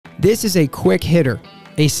This is a quick hitter,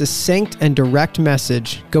 a succinct and direct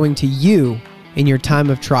message going to you in your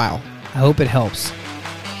time of trial. I hope it helps.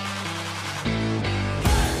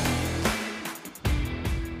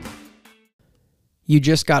 You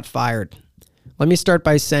just got fired. Let me start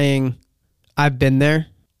by saying I've been there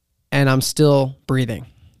and I'm still breathing.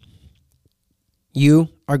 You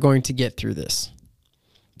are going to get through this.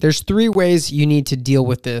 There's 3 ways you need to deal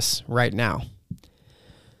with this right now.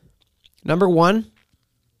 Number 1,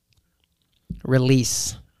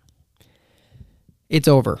 release. It's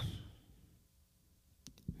over.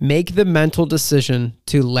 Make the mental decision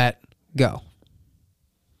to let go.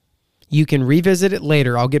 You can revisit it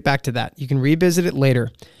later. I'll get back to that. You can revisit it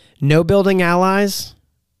later. No building allies.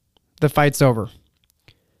 The fight's over.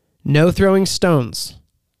 No throwing stones.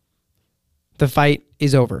 The fight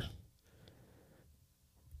is over.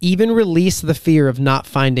 Even release the fear of not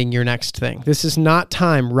finding your next thing. This is not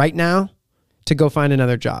time right now to go find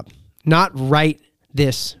another job. Not right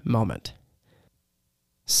this moment.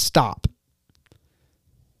 Stop.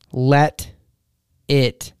 Let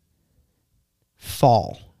it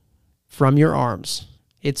fall from your arms.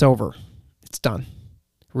 It's over. It's done.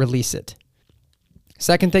 Release it.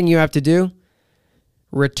 Second thing you have to do,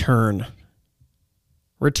 return.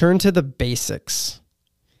 Return to the basics.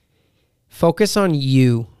 Focus on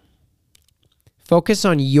you. Focus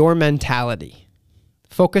on your mentality.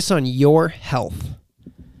 Focus on your health.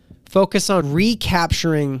 Focus on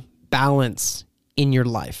recapturing balance in your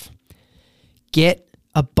life. Get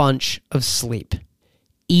a bunch of sleep.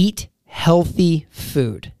 Eat healthy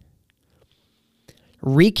food.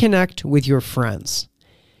 Reconnect with your friends.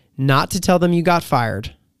 Not to tell them you got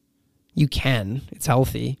fired. You can. It's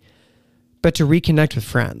healthy. But to reconnect with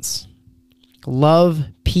friends. Love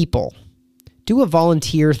people. Do a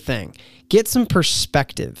volunteer thing. Get some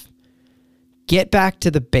perspective. Get back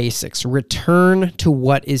to the basics. Return to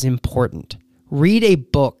what is important. Read a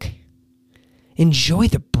book. Enjoy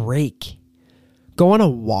the break. Go on a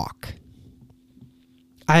walk.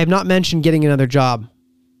 I have not mentioned getting another job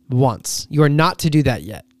once. You are not to do that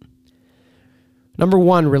yet. Number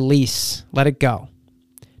 1, release. Let it go.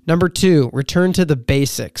 Number 2, return to the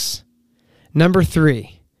basics. Number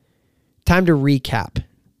 3, time to recap.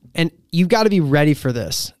 And you've got to be ready for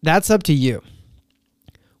this. That's up to you.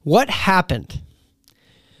 What happened?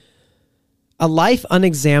 A life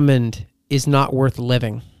unexamined is not worth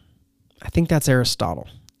living. I think that's Aristotle.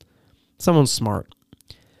 Someone smart.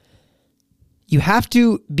 You have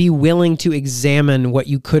to be willing to examine what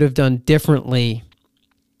you could have done differently.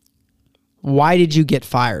 Why did you get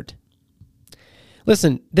fired?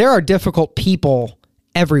 Listen, there are difficult people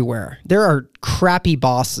everywhere. There are crappy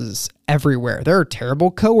bosses everywhere. There are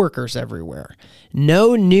terrible coworkers everywhere.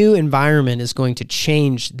 No new environment is going to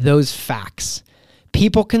change those facts.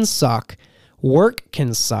 People can suck. Work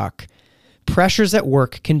can suck. Pressures at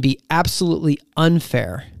work can be absolutely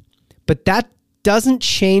unfair. But that doesn't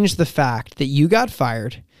change the fact that you got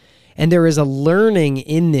fired and there is a learning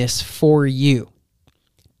in this for you.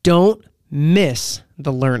 Don't miss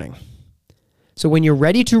the learning. So when you're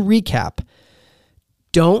ready to recap,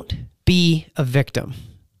 don't be a victim.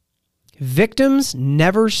 Victims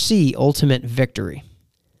never see ultimate victory.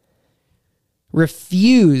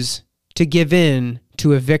 Refuse to give in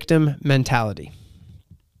to a victim mentality.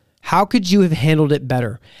 How could you have handled it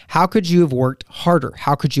better? How could you have worked harder?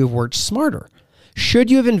 How could you have worked smarter?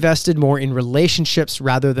 Should you have invested more in relationships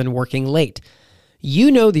rather than working late?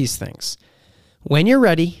 You know these things. When you're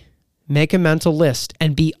ready, make a mental list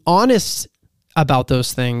and be honest about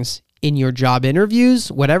those things in your job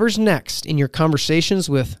interviews, whatever's next, in your conversations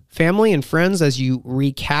with family and friends as you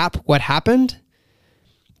recap what happened.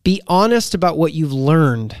 Be honest about what you've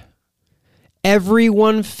learned.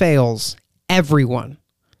 Everyone fails. Everyone.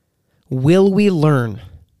 Will we learn?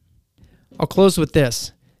 I'll close with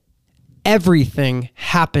this. Everything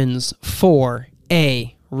happens for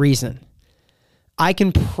a reason. I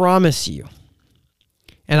can promise you,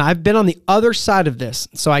 and I've been on the other side of this,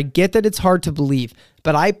 so I get that it's hard to believe,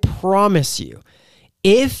 but I promise you,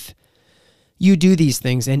 if you do these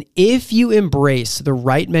things and if you embrace the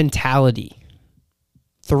right mentality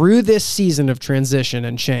through this season of transition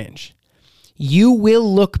and change, you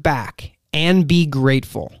will look back and be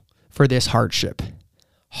grateful for this hardship.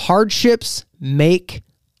 Hardships make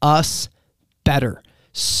us better,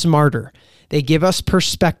 smarter. They give us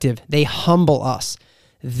perspective. They humble us.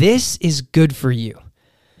 This is good for you.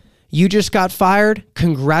 You just got fired.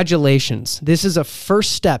 Congratulations. This is a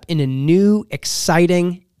first step in a new,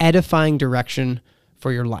 exciting, edifying direction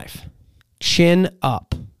for your life. Chin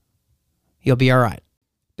up. You'll be all right.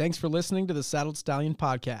 Thanks for listening to the Saddled Stallion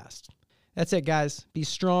podcast. That's it, guys. Be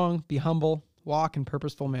strong, be humble, walk in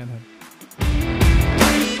purposeful manhood.